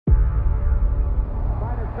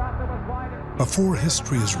Before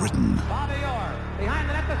history is written,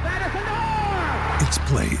 it's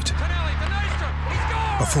played.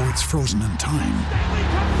 Before it's frozen in time,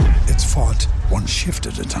 it's fought one shift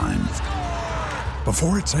at a time.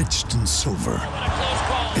 Before it's etched in silver,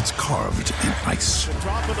 it's carved in ice.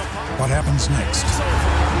 What happens next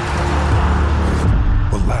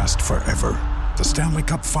will last forever. The Stanley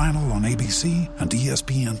Cup Final on ABC and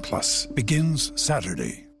ESPN Plus begins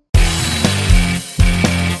Saturday.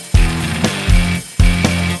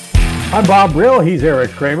 I'm Bob Brill. He's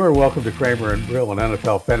Eric Kramer. Welcome to Kramer and Brill, an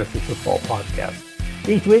NFL fantasy football podcast.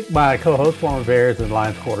 Each week, my co-host, former Bears and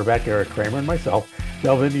Lions quarterback Eric Kramer, and myself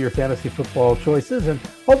delve into your fantasy football choices and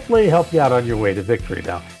hopefully help you out on your way to victory.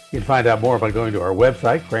 Now, you can find out more by going to our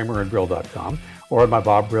website, kramerandbrill.com, or on my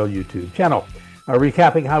Bob Brill YouTube channel.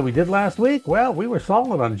 Recapping how we did last week, well, we were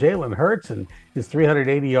solid on Jalen Hurts and his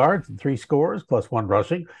 380 yards and 3 scores, plus 1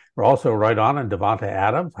 rushing. We're also right on Devonta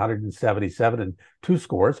Adams, 177 and 2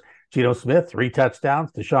 scores. Geno Smith, 3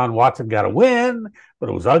 touchdowns. Deshaun Watson got a win, but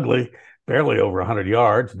it was ugly, barely over 100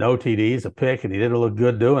 yards, no TDs, a pick, and he didn't look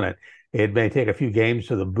good doing it. It may take a few games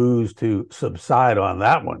for the booze to subside on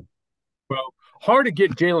that one. Well, hard to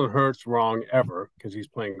get Jalen Hurts wrong ever because he's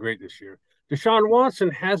playing great this year. Deshaun Watson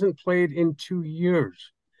hasn't played in 2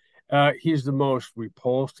 years. He's the most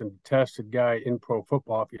repulsed and detested guy in pro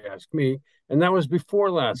football, if you ask me, and that was before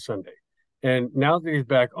last Sunday. And now that he's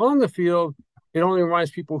back on the field, it only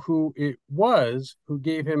reminds people who it was who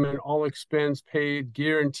gave him an all-expense paid,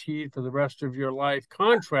 guaranteed for the rest of your life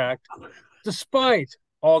contract, despite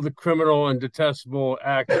all the criminal and detestable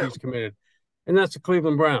acts he's committed. And that's the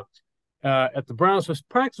Cleveland Browns. At the Browns'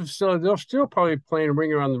 practice facility, they'll still probably playing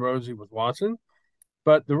Ring Around the Rosie with Watson,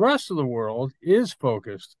 but the rest of the world is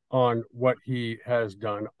focused on what he has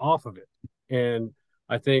done off of it. And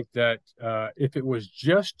I think that if it was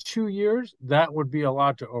just 2 years, that would be a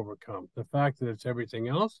lot to overcome. The fact that it's everything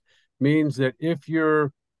else means that if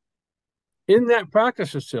you're in that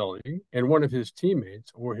practice facility and one of his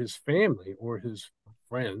teammates or his family or his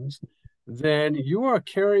friends, then you are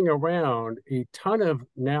carrying around a ton of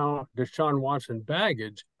now Deshaun Watson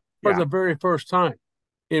baggage for the very first time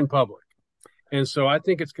in public. And so I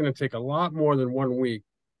think it's going to take a lot more than 1 week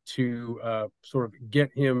to sort of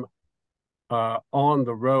get him on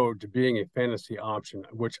the road to being a fantasy option,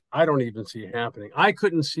 which I don't even see happening. I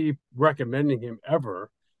couldn't see recommending him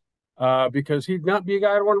ever because he'd not be a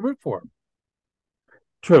guy I'd want to root for.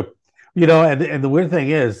 True. You know, and the weird thing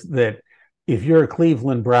is that if you're a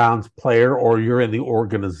Cleveland Browns player or you're in the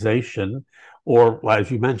organization or,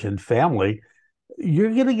 as you mentioned, family,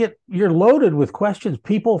 you're loaded with questions.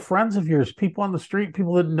 People, friends of yours, people on the street,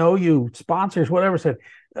 people that know you, sponsors, whatever, said,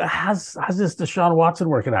 how's this Deshaun Watson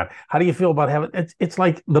working out? How do you feel about having it's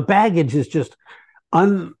like the baggage is just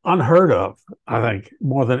unheard of, I think,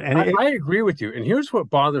 more than any. I agree with you. And here's what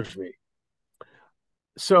bothers me.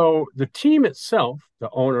 So the team itself, the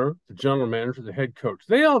owner, the general manager, the head coach,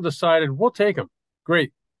 they all decided we'll take him.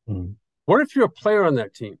 Great. Mm-hmm. What if you're a player on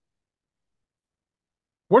that team?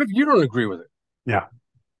 What if you don't agree with it? Yeah.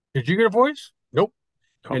 Did you get a voice? Nope.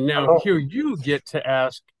 And now here you get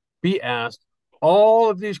to be asked all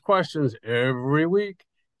of these questions every week.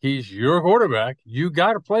 He's your quarterback. You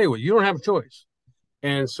got to play with. You don't have a choice.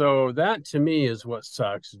 And so that to me is what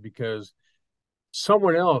sucks, is because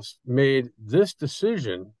someone else made this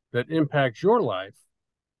decision that impacts your life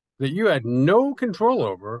that you had no control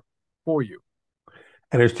over for you.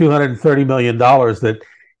 And there's $230 million that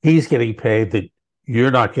he's getting paid that you're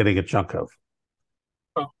not getting a chunk of.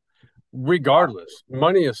 Well, regardless,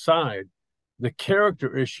 money aside, the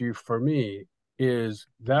character issue for me is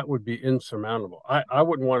that would be insurmountable. I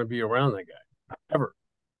wouldn't want to be around that guy ever.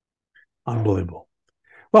 Unbelievable.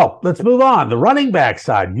 Well, let's move on. The running back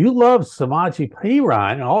side. You love Samaje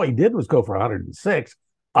Perine, and all he did was go for 106.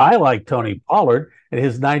 I like Tony Pollard, and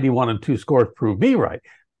his 91 and 2 scores proved me right.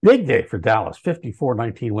 Big day for Dallas,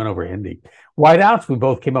 54-19 win over Indy. Wideouts, we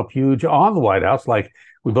both came up huge on the wideouts. Like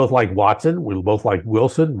we both like Watson, we both like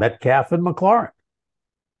Wilson, Metcalf, and McLaurin.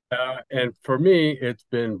 And for me, it's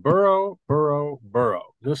been Burrow.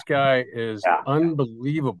 This guy is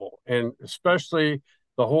unbelievable, and especially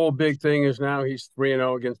the whole big thing is now he's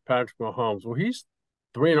 3-0 against Patrick Mahomes. Well, he's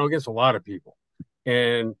 3-0 against a lot of people.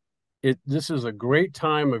 And this is a great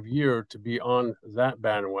time of year to be on that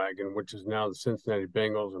bandwagon, which is now the Cincinnati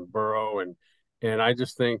Bengals and Burrow. And I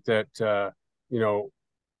just think that, the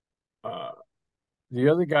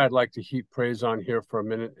other guy I'd like to heap praise on here for a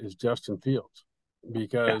minute is Justin Fields,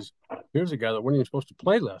 because here's a guy that wasn't even supposed to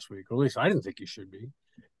play last week, or at least I didn't think he should be.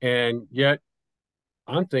 And yet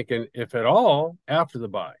I'm thinking, if at all, after the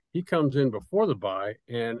bye. He comes in before the bye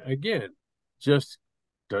and, again, just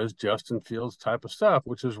does Justin Fields type of stuff,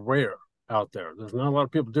 which is rare out there. There's not a lot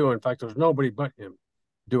of people doing. In fact, there's nobody but him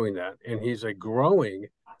doing that, and he's a growing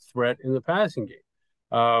threat in the passing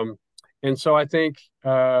game. And so I think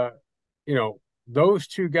those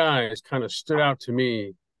two guys kind of stood out to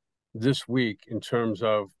me this week in terms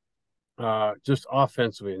of just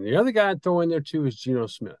offensively. And the other guy I'd throw in there too is Geno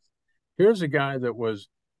Smith. Here's a guy that was,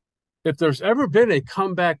 if there's ever been a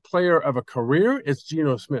comeback player of a career, it's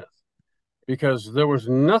Geno Smith, because there was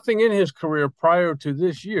nothing in his career prior to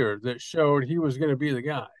this year that showed he was going to be the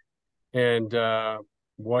guy. And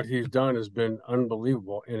what he's done has been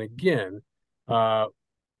unbelievable. And again, I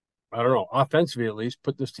don't know, offensively at least,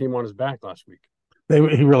 put this team on his back last week.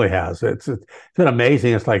 He really has. It's been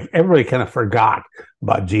amazing. It's like everybody kind of forgot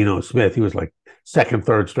about Geno Smith. He was like second,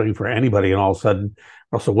 third string for anybody, and all of a sudden,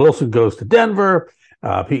 Russell Wilson goes to Denver.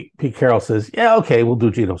 Pete Carroll says, "Yeah, okay, we'll do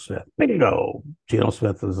Geno Smith." Bingo! Geno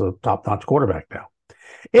Smith is a top-notch quarterback now.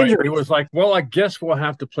 Right. It was like, well, I guess we'll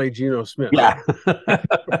have to play Geno Smith. Yeah,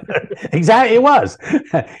 exactly. It was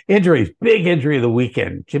injuries. Big injury of the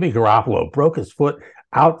weekend. Jimmy Garoppolo broke his foot,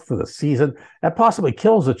 out for the season. That possibly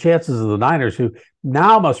kills the chances of the Niners, who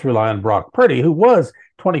now must rely on Brock Purdy, who was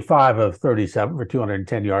 25 of 37 for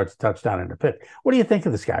 210 yards, a touchdown, and a pick. What do you think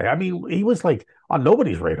of this guy? I mean, he was like on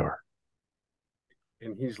nobody's radar.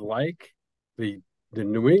 And he's like the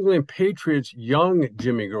New England Patriots' young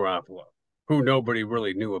Jimmy Garoppolo, who nobody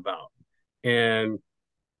really knew about. And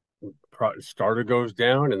starter goes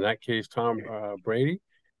down, in that case, Tom Brady,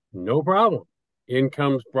 no problem. In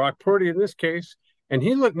comes Brock Purdy in this case, and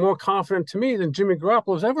he looked more confident to me than Jimmy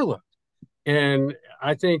Garoppolo's ever looked. And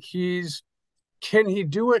I think can he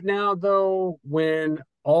do it now, though, when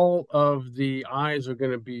all of the eyes are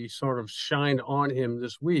going to be sort of shined on him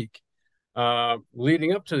this week,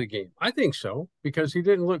 leading up to the game? I think so, because he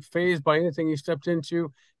didn't look fazed by anything he stepped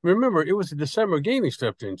into. Remember, it was a December game he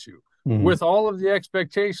stepped into, with all of the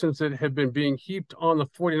expectations that had been being heaped on the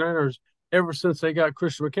 49ers ever since they got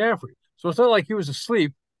Christian McCaffrey. So it's not like he was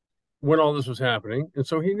asleep when all this was happening. And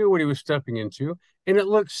so he knew what he was stepping into, and it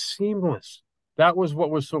looked seamless. That was what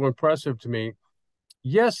was so impressive to me.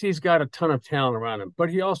 Yes, he's got a ton of talent around him, but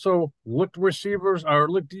he also looked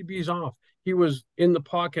DBs off. He was in the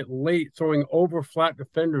pocket late, throwing over flat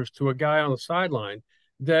defenders to a guy on the sideline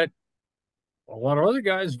that a lot of other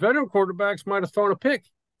guys, veteran quarterbacks, might have thrown a pick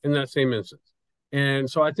in that same instance. And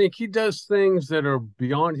so I think he does things that are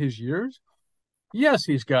beyond his years. Yes,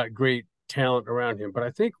 he's got great talent around him, but I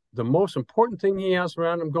think the most important thing he has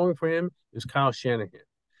around him going for him is Kyle Shanahan,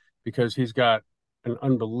 because he's got an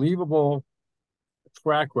unbelievable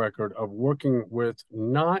track record of working with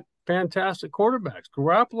not fantastic quarterbacks.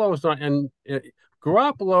 Garoppolo is not, and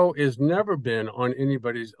Garoppolo has never been on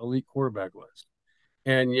anybody's elite quarterback list,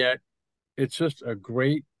 and yet it's just a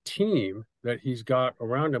great team that he's got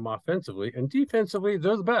around him offensively, and defensively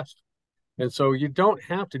they're the best. And so you don't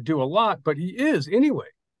have to do a lot, but he is anyway.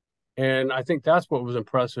 And I think that's what was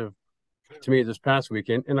impressive to me this past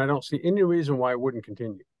weekend, and I don't see any reason why it wouldn't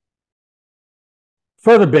continue.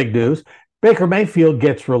 Further big news: Baker Mayfield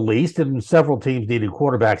gets released, and several teams needed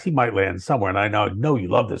quarterbacks. He might land somewhere, and I know you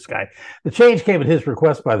love this guy. The change came at his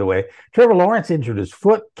request, by the way. Trevor Lawrence injured his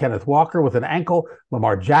foot. Kenneth Walker with an ankle.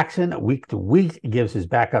 Lamar Jackson, week to week, gives his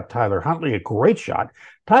backup Tyler Huntley a great shot.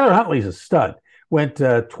 Tyler Huntley's a stud. Went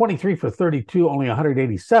 23 for 32, only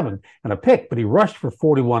 187 and a pick, but he rushed for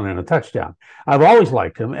 41 and a touchdown. I've always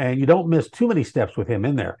liked him, and you don't miss too many steps with him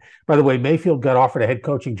in there. By the way, Mayfield got offered a head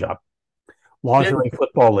coaching job. Lingerie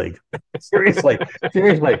Football League. Seriously.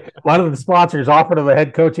 One of the sponsors offered him a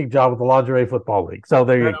head coaching job with the Lingerie Football League. So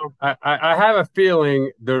there you go. I have a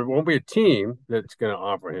feeling there won't be a team that's going to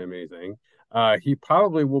offer him anything. He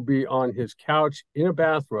probably will be on his couch in a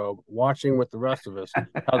bathrobe watching with the rest of us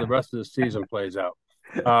how the rest of the season plays out.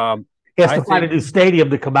 He has to find a new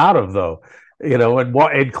stadium to come out of, though,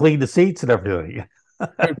 and clean the seats and everything.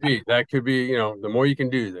 That could be, the more you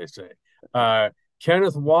can do, they say.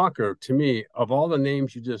 Kenneth Walker, to me, of all the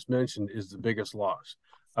names you just mentioned, is the biggest loss.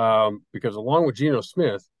 Because along with Geno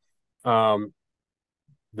Smith, the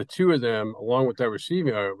two of them, along with their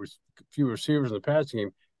few receivers in the passing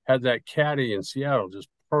game, had that caddy in Seattle just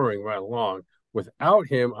purring right along. Without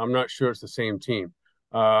him, I'm not sure it's the same team.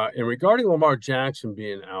 And regarding Lamar Jackson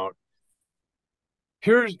being out,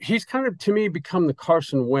 he's kind of, to me, become the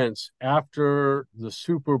Carson Wentz after the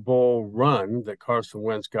Super Bowl run that Carson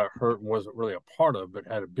Wentz got hurt and wasn't really a part of, but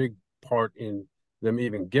had a big part in them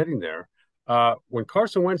even getting there. When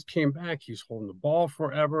Carson Wentz came back, he's holding the ball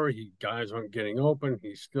forever. Guys aren't getting open.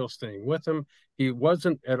 He's still staying with them. He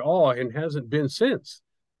wasn't at all, and hasn't been since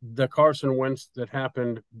the Carson Wentz that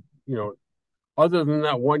happened, other than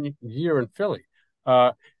that 1 year in Philly.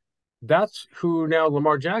 That's who now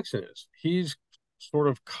Lamar Jackson is. He's sort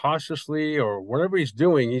of cautiously or whatever he's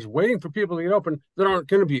doing, he's waiting for people to get open that aren't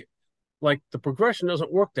going to be like the progression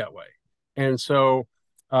doesn't work that way. And so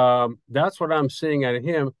that's what I'm seeing out of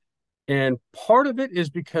him. And part of it is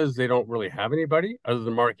because they don't really have anybody other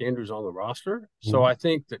than Mark Andrews on the roster. So I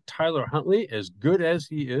think that Tyler Huntley, as good as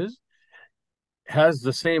he is, has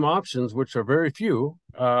the same options, which are very few,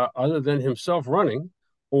 other than himself running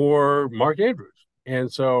or Mark Andrews.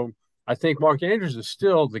 And so I think Mark Andrews is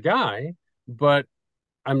still the guy, but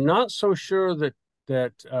I'm not so sure that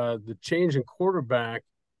the change in quarterback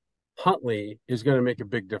Huntley is going to make a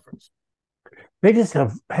big difference. They just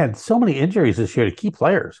have had so many injuries this year to key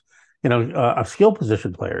players, skill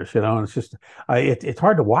position players, and it's just, it's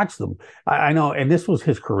hard to watch them. I know, and this was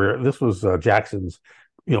his career. This was Jackson's,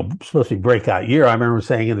 supposed to be breakout year. I remember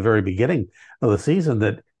saying in the very beginning of the season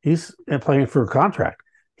that he's playing for a contract.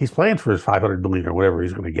 He's playing for his $500 million or whatever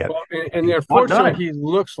he's going to get. Well, and unfortunately, he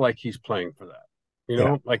looks like he's playing for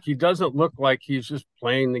that. Like he doesn't look like he's just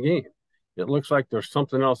playing the game. It looks like there's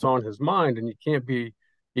something else on his mind, and you can't be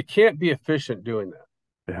efficient doing that.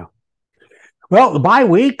 Yeah. Well, the bye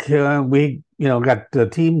week, we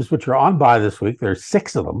got teams which are on bye this week. There's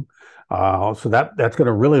 6 of them, so that's going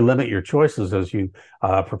to really limit your choices as you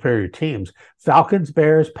prepare your teams. Falcons,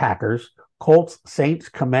 Bears, Packers, Colts, Saints,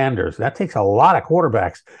 Commanders. That takes a lot of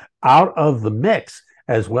quarterbacks out of the mix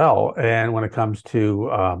as well. And when it comes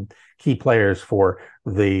to key players for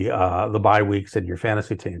the bye weeks and your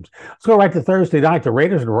fantasy teams. Let's go right to Thursday night. The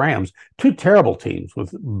Raiders and Rams, 2 terrible teams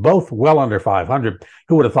with both well under 500.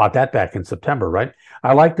 Who would have thought that back in September, right?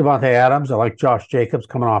 I like Devontae Adams. I like Josh Jacobs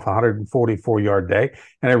coming off a 144-yard day.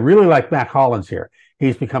 And I really like Mac Hollins here.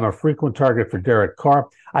 He's become a frequent target for Derek Carr.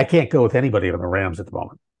 I can't go with anybody on the Rams at the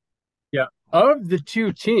moment. Yeah. Of the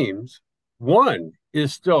 2 teams, one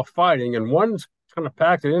is still fighting and one's kind of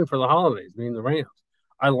packed it in for the holidays, the Rams.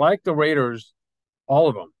 I like the Raiders, all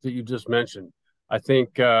of them that you just mentioned. I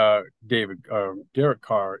think Derek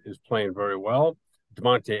Carr is playing very well.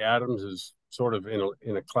 Devontae Adams is sort of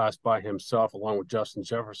in a class by himself, along with Justin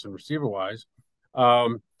Jefferson, receiver-wise.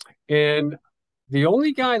 And the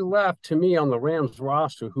only guy left to me on the Rams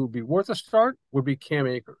roster who would be worth a start would be Cam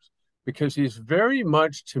Akers, because he's very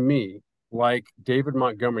much, to me, like David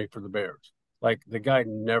Montgomery for the Bears. Like, the guy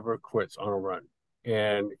never quits on a run.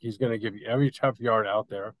 And he's going to give you every tough yard out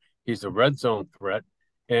there. He's a red zone threat.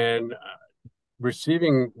 And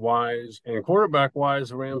receiving-wise and quarterback-wise,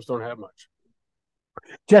 the Rams don't have much.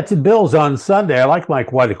 Jets and Bills on Sunday. I like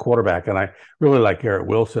Mike White, a quarterback, and I really like Garrett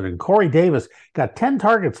Wilson. And Corey Davis got 10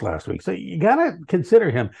 targets last week, so you got to consider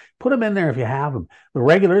him. Put him in there if you have him. The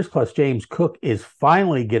regulars plus James Cook is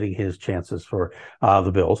finally getting his chances for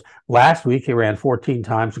the Bills. Last week, he ran 14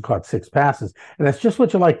 times and caught 6 passes, and that's just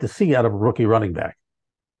what you like to see out of a rookie running back.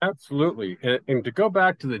 Absolutely. And to go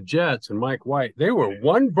back to the Jets and Mike White, they were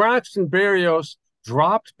one Braxton Berrios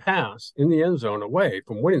dropped pass in the end zone away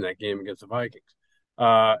from winning that game against the Vikings.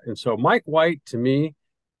 And so Mike White, to me,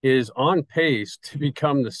 is on pace to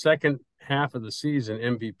become the second half of the season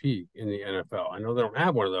MVP in the NFL. I know they don't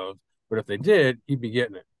have one of those, but if they did, he'd be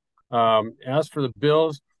getting it. As for the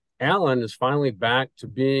Bills, Allen is finally back to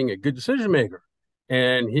being a good decision maker,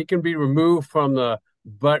 and he can be removed from the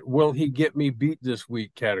 "but will he get me beat this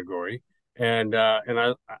week" category. And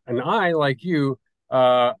I like you,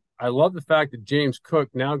 I love the fact that James Cook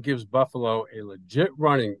now gives Buffalo a legit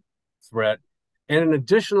running threat and an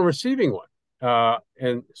additional receiving one,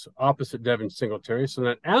 and opposite Devin Singletary, so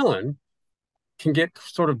that Allen can get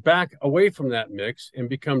sort of back away from that mix and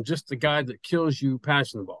become just the guy that kills you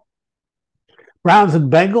passing the ball. Browns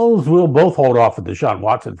and Bengals, we'll both hold off with Deshaun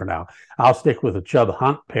Watson for now. I'll stick with the Chubb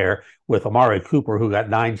Hunt pair with Amari Cooper, who got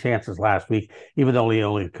 9 chances last week, even though he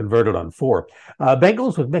only converted on 4.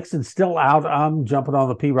 Bengals with Mixon still out. I'm jumping on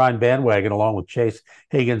the P. Ryan bandwagon along with Chase,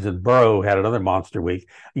 Higgins, and Burrow, had another monster week.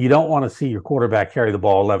 You don't want to see your quarterback carry the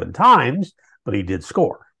ball 11 times, but he did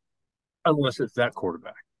score. Unless it's that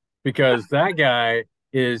quarterback, because that guy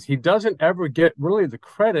he doesn't ever get really the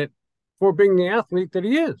credit for being the athlete that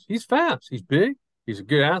he is. He's fast. He's big. He's a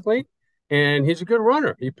good athlete, and he's a good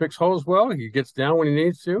runner. He picks holes well. He gets down when he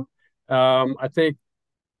needs to. I think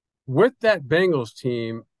with that Bengals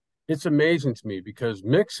team, it's amazing to me because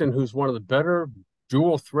Mixon, who's one of the better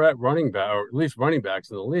dual threat running back, or at least running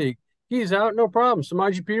backs in the league, he's out, no problem.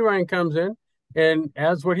 Samaje Perine comes in and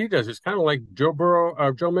adds what he does. It's kind of like Joe Burrow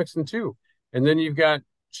or Joe Mixon too. And then you've got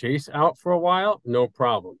Chase out for a while, no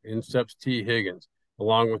problem. In steps T. Higgins,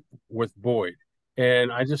 along with Boyd.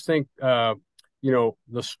 And I just think, the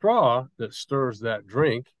straw that stirs that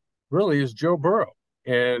drink really is Joe Burrow.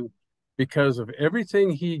 And because of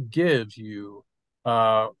everything he gives you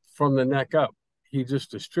from the neck up. He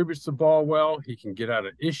just distributes the ball well. He can get out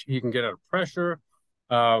of issue. He can get out of pressure.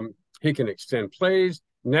 He can extend plays.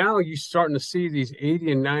 Now you're starting to see these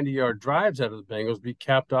 80 and 90-yard drives out of the Bengals be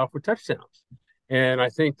capped off with touchdowns. And I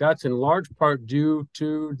think that's in large part due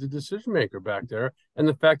to the decision maker back there and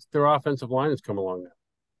the fact that their offensive line has come along now.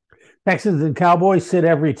 Texans and Cowboys sit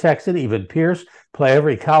every Texan, even Pierce, play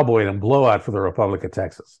every Cowboy in a blowout for the Republic of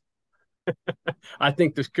Texas. I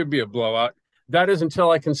think this could be a blowout. That is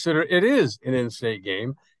until I consider it is an in-state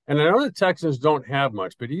game. And I know the Texans don't have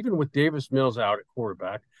much, but even with Davis Mills out at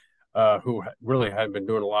quarterback, who really hadn't been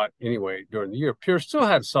doing a lot anyway during the year, Pierce still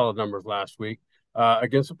had solid numbers last week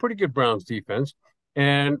against a pretty good Browns defense.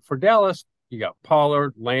 And for Dallas, you got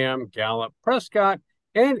Pollard, Lamb, Gallup, Prescott,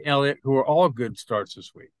 and Elliott, who are all good starts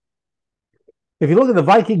this week. If you look at the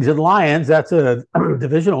Vikings and Lions, that's a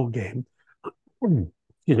divisional game. Excuse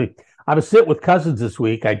me. I'm a sit with Cousins this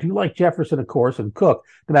week. I do like Jefferson, of course, and Cook,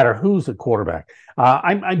 no matter who's at quarterback.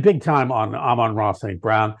 I'm big time on Amon-Ra St.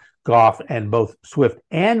 Brown, Goff, and both Swift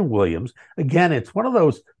and Williams. Again, it's one of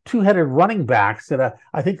those two-headed running backs that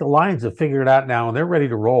I think the Lions have figured out now, and they're ready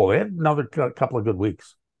to roll. They had another couple of good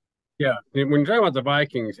weeks. Yeah, when you're talking about the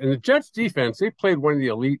Vikings and the Jets defense, they played one of the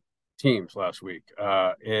elite teams last week.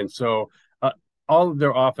 And so all of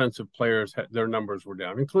their offensive players, their numbers were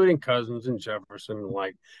down, including Cousins and Jefferson and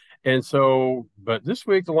Light. And so, but this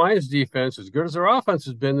week, the Lions defense, as good as their offense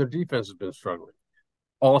has been, their defense has been struggling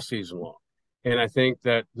all season long. And I think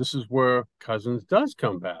that this is where Cousins does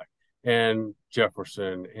come back, and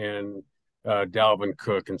Jefferson and Dalvin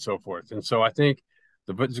Cook and so forth. And so I think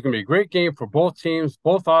it's going to be a great game for both teams.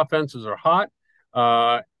 Both offenses are hot,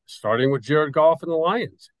 starting with Jared Goff and the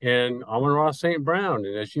Lions and Amon-Ra St. Brown.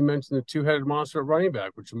 And as you mentioned, the two-headed monster at running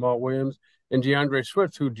back with Jamal Williams and DeAndre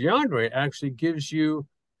Swift, who DeAndre actually gives you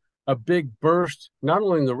a big burst, not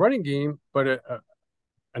only in the running game, but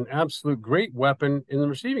an absolute great weapon in the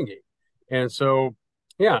receiving game. And so,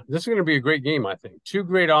 yeah, this is going to be a great game, I think. Two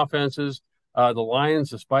great offenses. The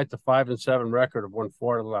Lions, despite the 5-7 record, have won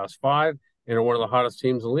 4 out of the last 5 and are one of the hottest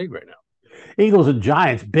teams in the league right now. Eagles and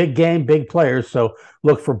Giants, big game, big players. So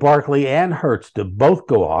look for Barkley and Hurts to both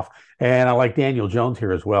go off. And I like Daniel Jones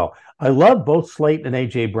here as well. I love both Slayton and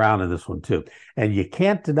A.J. Brown in this one, too. And you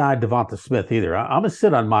can't deny Devonta Smith either. I'm going to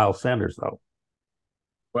sit on Miles Sanders, though.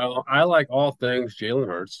 Well, I like all things Jalen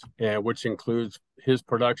Hurts, which includes his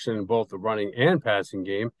production in both the running and passing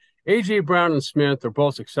game. A.J. Brown and Smith are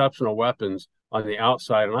both exceptional weapons on the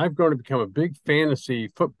outside. And I've grown to become a big fantasy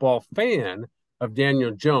football fan of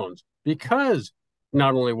Daniel Jones because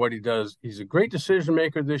not only what he does, he's a great decision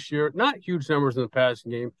maker this year, not huge numbers in the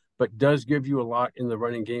passing game, but does give you a lot in the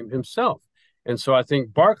running game himself. And so I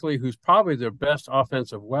think Barkley, who's probably their best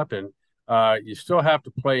offensive weapon, you still have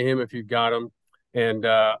to play him if you've got him. And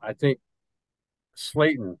I think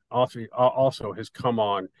Slayton also has come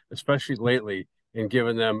on, especially lately, and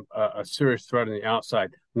given them a serious threat on the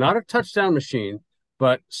outside. Not a touchdown machine,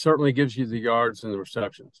 but certainly gives you the yards and the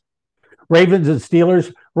receptions. Ravens and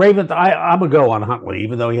Steelers. Ravens, I'm a go on Huntley,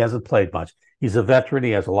 even though he hasn't played much. He's a veteran.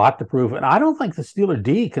 He has a lot to prove. And I don't think the Steeler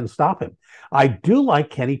D can stop him. I do like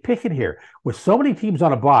Kenny Pickett here. With so many teams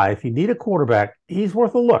on a bye, if you need a quarterback, he's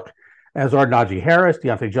worth a look. As are Najee Harris,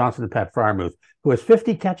 Deontay Johnson, and Pat Freiermuth, who has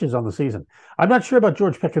 50 catches on the season. I'm not sure about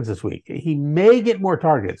George Pickens this week. He may get more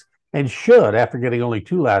targets and should after getting only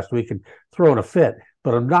 2 last week and throwing a fit.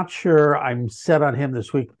 But I'm not sure I'm set on him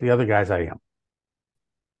this week. The other guys I am.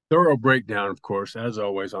 Thorough breakdown, of course, as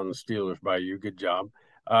always, on the Steelers by you. Good job.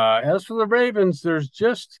 As for the Ravens, there's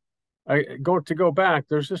just go back.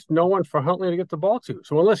 There's just no one for Huntley to get the ball to.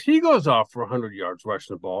 So unless he goes off for 100 yards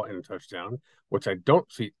rushing the ball and a touchdown, which I don't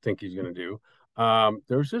think he's going to do,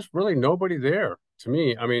 there's just really nobody there to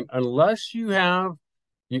me. I mean, unless you have,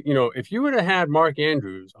 if you would have had Mark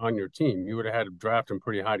Andrews on your team, you would have had to draft him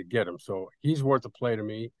pretty high to get him. So he's worth a play to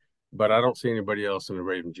me, but I don't see anybody else in the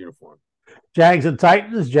Ravens uniform. Jags and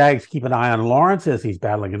Titans. Jags keep an eye on Lawrence as he's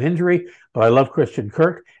battling an injury, but I love Christian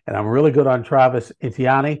Kirk, and I'm really good on Travis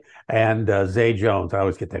Etienne and Zay Jones. I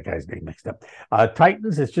always get that guy's name mixed up.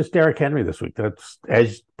 Titans, it's just Derrick Henry this week. That's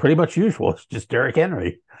as pretty much usual. It's just Derrick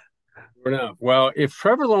Henry. Well, if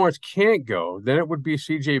Trevor Lawrence can't go, then it would be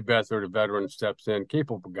C.J. Beathard, a veteran, steps in,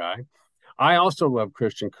 capable guy. I also love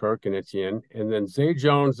Christian Kirk and Etienne. And then Zay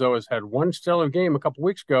Jones, though, has had one stellar game a couple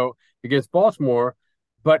weeks ago against Baltimore,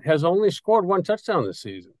 but has only scored 1 touchdown this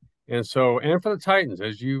season. And so, and for the Titans,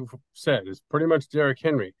 as you've said, it's pretty much Derrick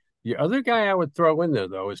Henry. The other guy I would throw in there,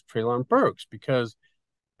 though, is Treylon Burks, because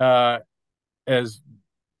as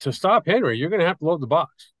to stop Henry, you're going to have to load the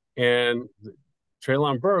box. And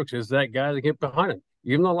Treylon Burks is that guy to get behind him.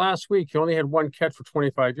 even though last week he only had one catch for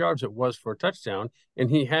 25 yards, it was for a touchdown, and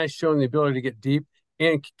he has shown the ability to get deep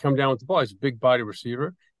and come down with the ball. He's a big body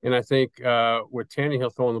receiver, and I think with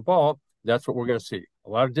Tannehill throwing the ball, that's what we're going to see. A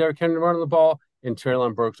lot of Derrick Henry running the ball, and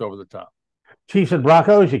Treylon Burks over the top. Chiefs and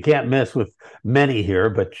Broncos, you can't miss with many here,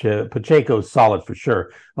 but Pacheco's solid for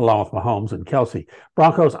sure, along with Mahomes and Kelsey.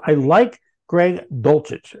 Broncos, I like Greg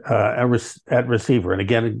Dulcich at receiver. And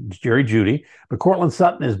again, Jerry Jeudy. But Cortland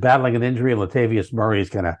Sutton is battling an injury, and Latavius Murray is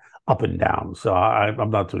kind of up and down. So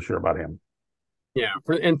I'm not too sure about him. Yeah,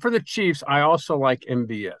 for the Chiefs, I also like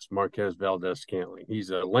MVS, Marquez Valdez-Scantling. He's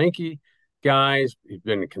a lanky guy. He's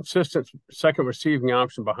been a consistent second receiving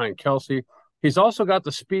option behind Kelsey. He's also got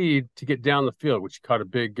the speed to get down the field, which caught a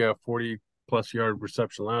big 40-plus yard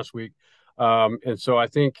reception last week. And so I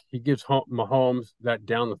think he gives Mahomes that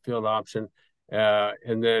down the field option.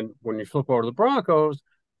 And then when you flip over to the Broncos,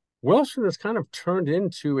 Wilson has kind of turned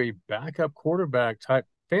into a backup quarterback type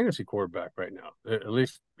fantasy quarterback right now, at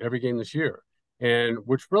least every game this year. And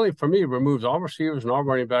which really, for me, removes all receivers and all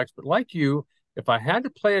running backs. But like you, if I had to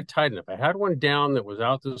play a tight end, if I had one down that was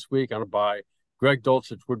out this week on a bye, Greg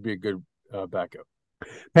Dulcich would be a good backup.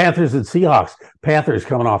 Panthers and Seahawks. Panthers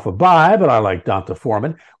coming off a bye, but I like Donta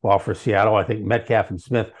Foreman. While for Seattle, I think Metcalf and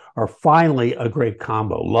Smith are finally a great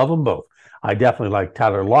combo. Love them both. I definitely like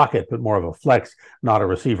Tyler Lockett, but more of a flex, not a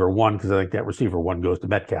receiver one, because I think that receiver one goes to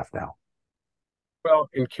Metcalf now. Well,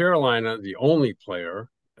 in Carolina, the only player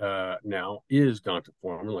now is Donta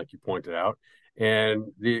Foreman, like you pointed out, and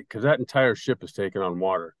because that entire ship is taken on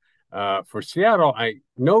water. For Seattle, I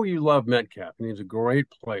know you love Metcalf, and he's a great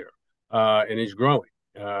player, and he's growing.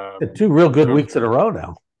 2 real good weeks in a row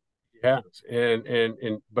now. Yeah,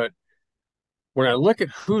 but when I look at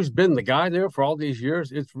who's been the guy there for all these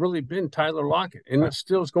years, it's really been Tyler Lockett, and it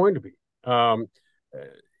still is going to be.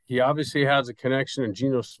 He obviously has a connection, and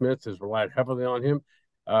Geno Smith has relied heavily on him.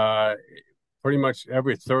 Pretty much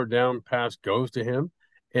every third down pass goes to him.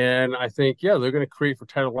 And I think, they're going to create for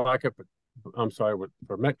Tyler Lockett,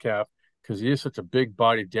 for Metcalf, because he is such a big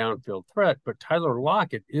body downfield threat. But Tyler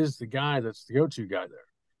Lockett is the guy that's the go-to guy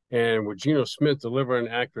there. And with Geno Smith delivering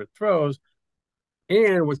accurate throws,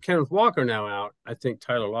 and with Kenneth Walker now out, I think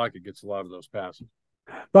Tyler Lockett gets a lot of those passes.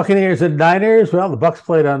 Buccaneers and Niners. Well, the Bucs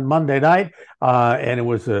played on Monday night, and it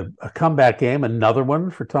was a comeback game, another one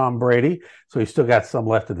for Tom Brady. So he's still got some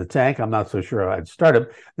left in the tank. I'm not so sure I'd start him.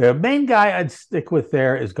 The main guy I'd stick with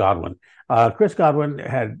there is Godwin. Chris Godwin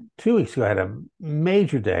had 2 weeks ago, had a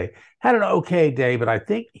major day, had an okay day, but I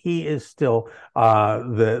think he is still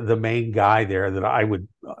the main guy there that I would,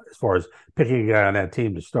 as far as picking a guy on that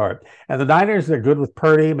team to start. And the Niners, they're good with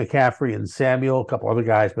Purdy, McCaffrey, and Samuel, a couple other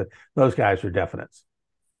guys, but those guys are definites.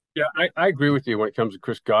 Yeah, I agree with you when it comes to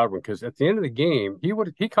Chris Godwin, because at the end of the game,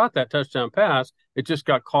 he caught that touchdown pass. It just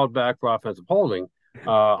got called back for offensive holding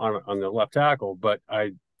on the left tackle. But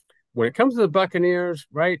when it comes to the Buccaneers,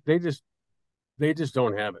 right, they just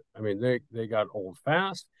don't have it. I mean, they got old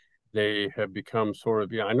fast. They have become sort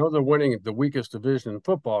of, I know they're winning the weakest division in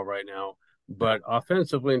football right now, but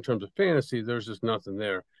offensively, in terms of fantasy, there's just nothing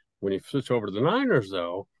there. When you switch over to the Niners,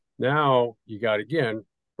 though, now you got, again,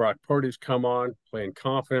 Brock Purdy's come on, playing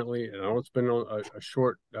confidently, and I know it's been a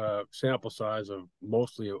short sample size of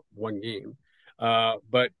mostly one game.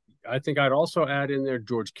 But I think I'd also add in there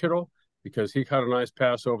George Kittle, because he caught a nice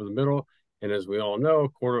pass over the middle. And as we all know,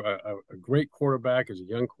 a great quarterback is a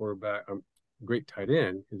young quarterback. A great tight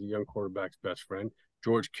end is a young quarterback's best friend.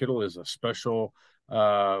 George Kittle is a special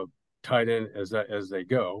tight end as they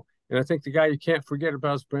go. And I think the guy you can't forget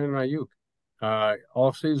about is Brandon Ayuk.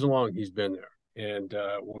 All season long, he's been there and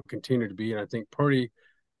will continue to be. And I think Purdy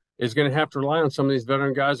is going to have to rely on some of these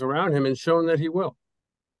veteran guys around him and showing that he will.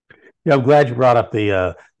 Yeah, I'm glad you brought up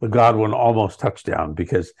the Godwin almost touchdown,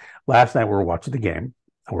 because last night we were watching the game.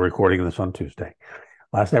 We're recording this on Tuesday.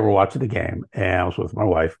 Last night we're watching the game, and I was with my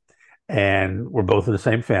wife, and we're both in the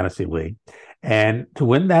same fantasy league. And to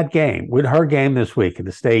win that game, win her game this week, and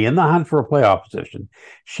to stay in the hunt for a playoff position,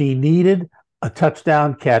 she needed a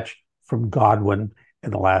touchdown catch from Godwin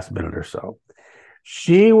in the last minute or so.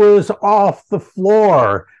 She was off the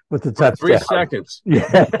floor with the touchdown. 3 seconds.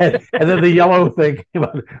 Yeah. And then the yellow thing came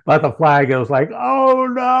about the flag. It was like, oh,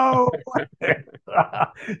 no.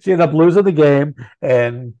 She ended up losing the game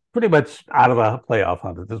and pretty much out of the playoff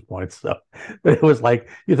hunt at this point. So, but it was like,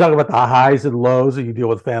 you talk about the highs and lows that you deal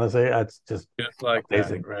with fantasy. It's just like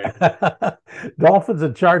amazing. That, right? Dolphins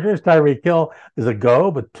and Chargers, Tyreek Hill is a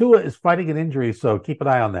go, but Tua is fighting an injury, so keep an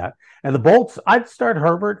eye on that. And the Bolts, I'd start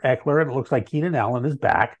Herbert, Eckler, and it looks like Keenan Allen is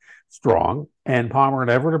back strong, and Palmer and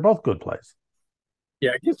Everett are both good plays.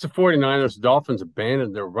 Yeah, against the 49ers, the Dolphins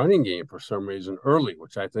abandoned their running game for some reason early,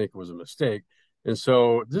 which I think was a mistake. And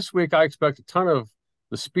so this week I expect a ton of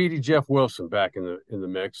the speedy Jeff Wilson back in the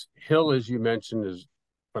mix. Hill, as you mentioned, is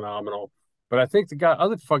phenomenal. But I think the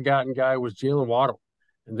other forgotten guy was Jalen Waddle.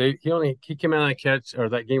 And he came out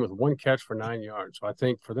of that game with one catch for 9 yards. So I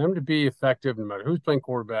think for them to be effective, no matter who's playing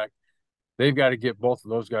quarterback, they've got to get both of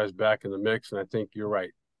those guys back in the mix. And I think you're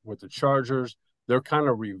right. With the Chargers, they're kind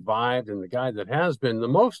of revived, and the guy that has been the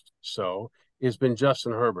most so has been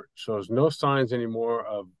Justin Herbert. Shows no signs anymore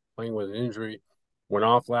of playing with an injury. Went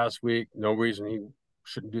off last week. No reason he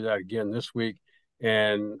shouldn't do that again this week.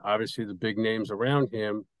 And obviously the big names around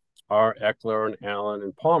him are Eckler and Allen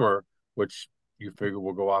and Palmer, which you figure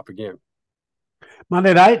will go off again.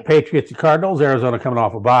 Monday night, Patriots and Cardinals. Arizona coming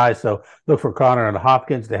off a bye, so look for Connor and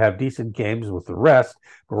Hopkins to have decent games with the rest.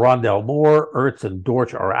 But Rondell Moore, Ertz, and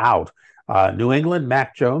Dortch are out. New England,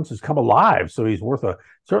 Mac Jones has come alive, so he's worth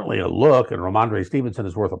certainly a look, and Ramondre Stevenson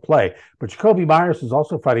is worth a play. But Jacoby Myers is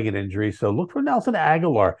also fighting an injury, so look for Nelson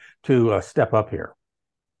Aguilar to step up here.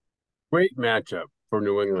 Great matchup for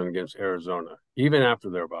New England against Arizona, even after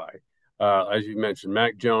their bye. As you mentioned,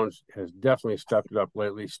 Mac Jones has definitely stepped it up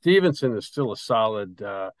lately. Stevenson is still a solid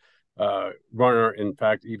runner. In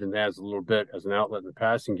fact, even adds a little bit as an outlet in the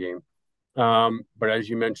passing game. But as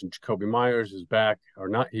you mentioned, Jacoby Myers is back, or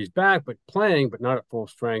not. He's back, but playing, but not at full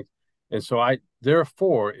strength. And so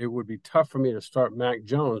therefore, it would be tough for me to start Mac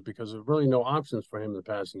Jones because there's really no options for him in the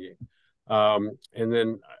passing game. And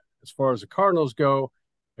then as far as the Cardinals go,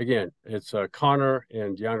 again, it's Connor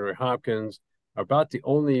and DeAndre Hopkins are about the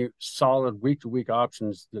only solid week-to-week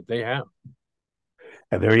options that they have.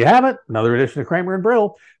 And there you have it, another edition of Kramer and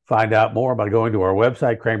Brill. Find out more by going to our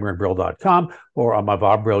website, kramerandbrill.com, or on my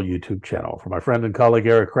Bob Brill YouTube channel. For my friend and colleague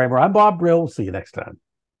Eric Kramer, I'm Bob Brill. See you next time.